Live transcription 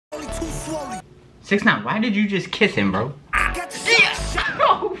6ix9ine, why did you just kiss him, bro? Yeah.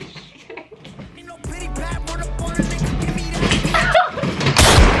 Oh, shit.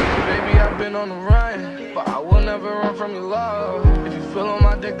 Baby, I've been on the run, but I will never run from your love. If you feel on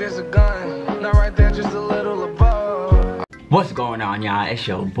my dick, there's a gun. Not right there, just a little above. What's going on, y'all? It's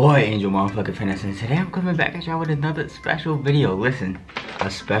your boy angel.finesseee, and today I'm coming back at y'all with another special video. Listen, a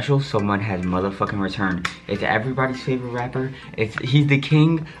special someone has motherfucking returned. It's everybody's favorite rapper. He's the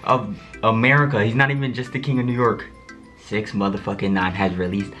king of America. He's not even just the king of New York. 6IX9INE has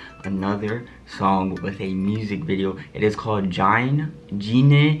released another song with a music video. It is called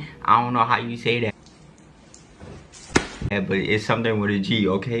GINÉ. I don't know how you say that, but it's something with a G,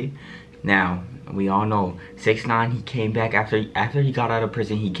 okay? Now, we all know 6ix9ine, he came back after he got out of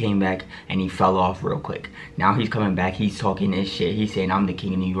prison. He came back and he fell off real quick. Now he's coming back. He's talking this shit. He's saying I'm the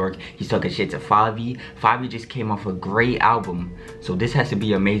king of New York. He's talking shit to 6IX9INE. 6IX9INE just came off a great album, so this has to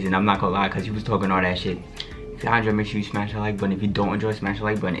be amazing. I'm not gonna lie, because he was talking all that shit. If y'all enjoy, make sure you smash that like button. If you don't enjoy, smash the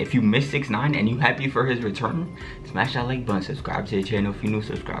like button. If you miss 6ix9ine and you happy for his return, smash that like button. Subscribe to the channel. If you new,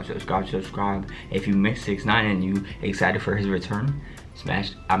 subscribe. If you miss 6ix9ine and you excited for his return,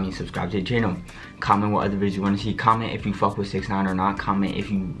 subscribe to the channel. Comment what other videos you want to see. Comment if you fuck with 6ix9ine or not. Comment if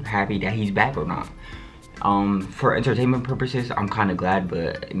you happy that he's back or not. For entertainment purposes, I'm kind of glad,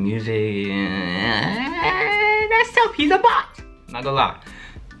 but music, that's tough. He's a bot. Not gonna lie.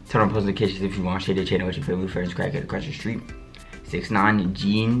 Turn on post notifications if you want to share the channel with your family, friends, crackhead across the street. 6ix9ine,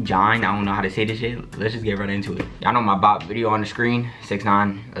 Gene, I don't know how to say this shit. Let's just get right into it. Y'all know my bot video on the screen.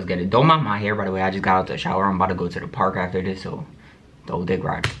 6ix9ine, let's get it. Don't mind my hair, by the way. I just got out the shower. I'm about to go to the park after this, so the old dick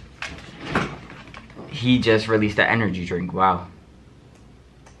ride. He just released the energy drink. Wow.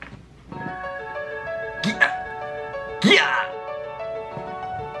 Yeah.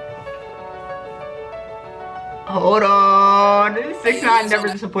 Hold on. 6ix9ine never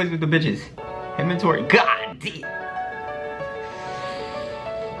disappoints with the bitches. Him and Tori. God damn.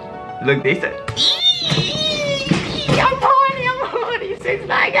 Look, they said. I'm horny.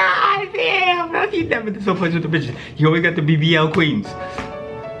 6ix9ine. God damn. No, he never disappoints with the bitches. He always got the BBL queens.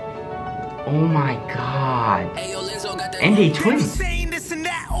 Oh my god. And they twins.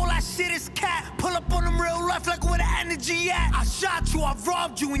 Pull up on them real life like where the energy at. I shot you, I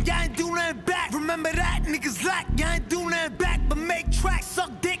robbed you, and y'all ain't do nothing back. Remember that, niggas lack, y'all ain't do nothing back. But make tracks, suck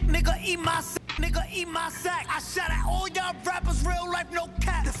dick, nigga, eat my sack, nigga, eat my sack. I shot at all y'all rappers, real life, no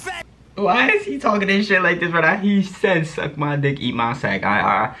cap. The fat. Why is he talking this shit like this? But he said, suck my dick, eat my sack.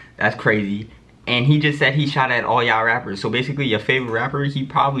 That's crazy. And he just said he shot at all y'all rappers. So basically, your favorite rapper, he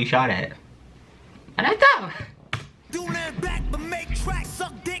probably shot at. And that's tough. Do nothing back, but make tracks,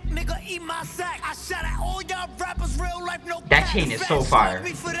 suck dick, nigga, eat my sack. I shot at all y'all rappers, real life, no. That chain is so fire.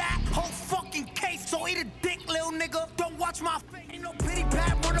 Me for that whole fucking case, so eat a dick, little nigga. Don't watch my face, ain't no pity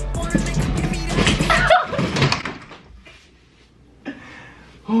pat, run up on a nigga, give me that.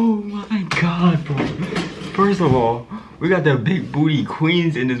 Oh my god, bro. First of all, we got the big booty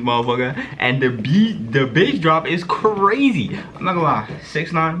queens in this motherfucker, and the bass drop is crazy. I'm not gonna lie,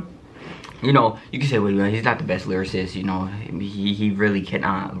 6ix9ine. You know, you can say, well, he's not the best lyricist, you know, he really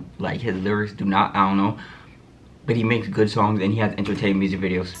cannot, like, his lyrics do not, I don't know, but he makes good songs and he has entertaining music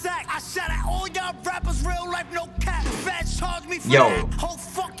videos. I shot at all y'all rappers, real life, no cap. Feds charge me for yo, that whole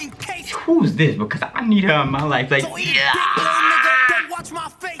fucking case. Who's this? Because I need her in my life, like, so yeah. Don't watch my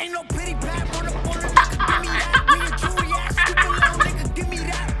face, ain't no pity pat, run up on a nigga, give me that. We a jewelry ass, stupid little nigga, give me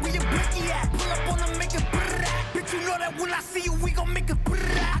that. We a blicky ass, pull up on them, make it that. Bitch, you know that when I see you, we gon' make it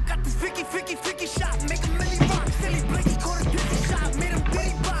I got this Vicky shot, make a million rock, silly Blakey caught a dizzy shot, made him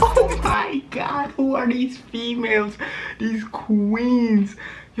diddy box. Oh my god, who are these females? These queens.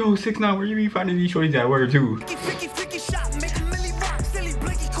 Yo, 6ix9ine, where you be finding these shorties at work too? Vicky shot, make a million rock, silly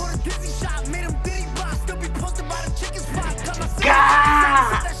Blakey caught a dizzy shot, made him diddy box. Still be posted by the chicken spot. Got my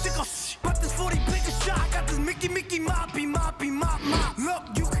God! That shit go pop this 40 bigger shot. Got this Mickey moppy. Look,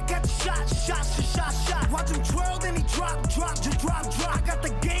 you can catch a shot. Watch him twirl, then he drop. Got the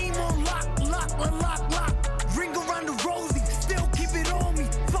game on lock. Ring around the rosy, still keep it on me.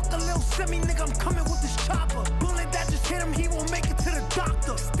 Fuck a little semi, nigga, I'm coming with this chopper. Bullet that just hit him, he won't make it to the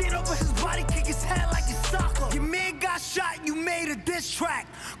doctor. Stand over his body, kick his head like it's soccer. Your man got shot, you made a diss track.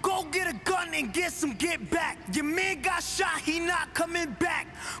 Go get a gun and get some get back. Your man got shot, he not coming back.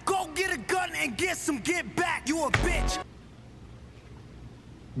 Go get a gun and get some get back. You a bitch.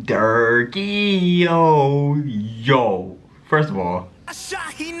 Dirty, yo. First of all, I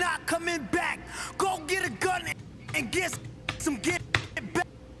shot, he not coming back. Go get a gun and get some get back.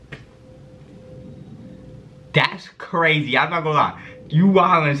 that's crazy. I'm not gonna lie. You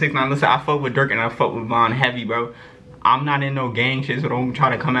wildin' 6ix9ine. Listen, I fuck with Dirk and I fuck with Von heavy, bro. I'm not in no gang shit, so don't try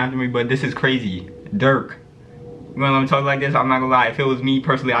to come after me, but this is crazy. Dirk. You gonna let me talk like this? I'm not gonna lie. If it was me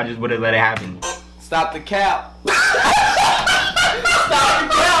personally, I just would have let it happen. Stop the cap. Stop the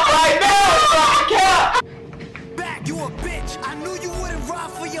cap right now. Stop the cap. Back, you a bitch. I knew you wouldn't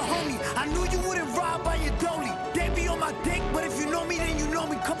ride for your homie. I knew you wouldn't ride by your dolly. They be on my dick, but if you know me, then you know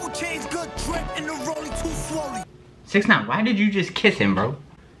me. Couple chains, good drip, and the rollie too swolly. 6ix9ine, why did you just kiss him, bro?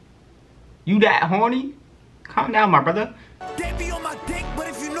 You that horny? Calm down, my brother. They be on my dick, but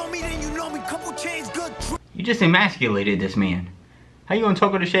if you know me, then you know me. Couple chains, good drip. You just emasculated this man. How you gonna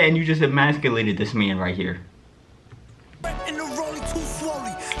talk with the shit and you just emasculated this man right here? And the rollie too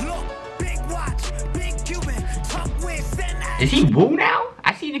swolly. Look, big watch, big Cuban, tuck with, send that. Is he Woo now?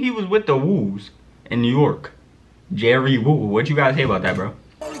 I seen that he was with the Woos in New York. Jerry Woo. What you gotta say about that, bro?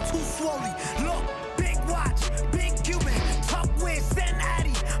 Rollie too swolly. Look, big watch, big Cuban, tuck with, send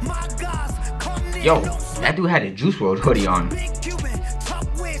Addy. My guys, come near. Yo, that dude had a Juice WRLD hoodie on. Big Cuban, tuck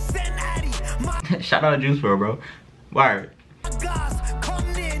with, send Addy. My Shout out to Juice WRLD, bro. Word. guys,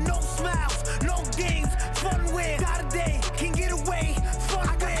 come near. No smiles, no games, fun with. Got a day, can get away. Fun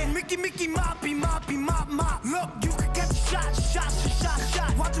with. Mickey, moppy, mop. Look, you could get shot.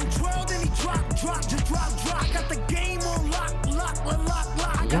 Watch him twirl, then he drop. Got the game on lock.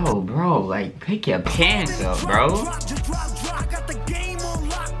 Yo, bro, like, pick your pants up, bro. Got the game on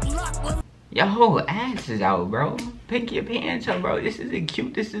lock. Your whole ass is out, bro. Pick your pants up, bro. This isn't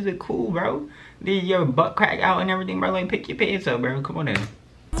cute. This isn't cool, bro. Your butt crack out and everything, bro. Like, pick your pants up, bro. Come on in.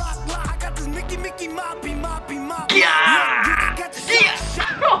 I got this Mickey, moppy. Yeah!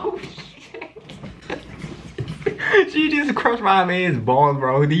 Oh, shit. She just crushed my man's balls,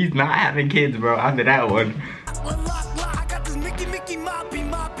 bro. He's not having kids, bro, after that one. I got this Mickey, moppy.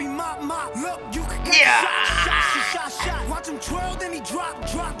 Look, you can get Yeah! shot. Watch him twirl, then he drop. I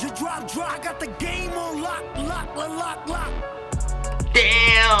got the game on lock.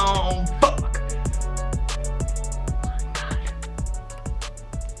 Damn! Fuck!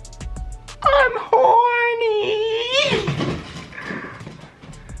 I'm horny!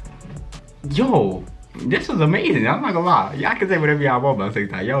 Yo, this was amazing. I'm not gonna lie. Y'all can say whatever y'all want about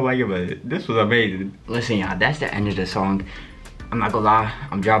 6ix9ine. Y'all like it, but this was amazing. Listen, y'all, that's the end of the song. I'm not gonna lie.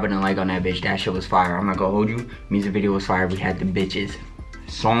 I'm dropping a like on that bitch. That shit was fire. I'm not gonna hold you. Music video was fire. We had the bitches.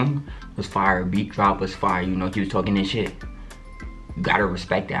 Song was fire. Beat drop was fire. You know, he was talking this shit. You gotta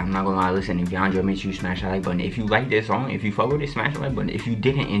respect that. I'm not gonna lie. Listen, if y'all enjoyed, make sure you smash that like button. If you like this song, if you fuck with it, smash the like button. If you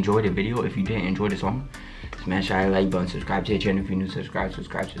didn't enjoy the video, if you didn't enjoy the song, smash that like button. Subscribe to the channel if you're new. Subscribe.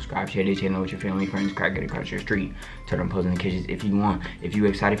 Share the channel with your family, friends, crack it across your street. Turn on posts in the kitchens if you want. If you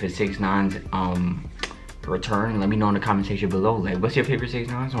excited for 6ix9ine's return, let me know in the comment section below. Like, what's your favorite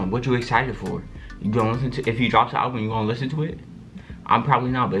 6ix9ine song? What you excited for? You gonna listen to? If he drops the album, you gonna listen to it? I'm probably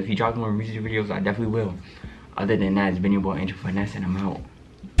not, but if he drops more music videos, I definitely will. Other than that, it's been your boy Angel Finesse, and I'm out.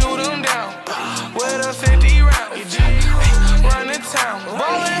 Do them down with a 50 round. Run the town.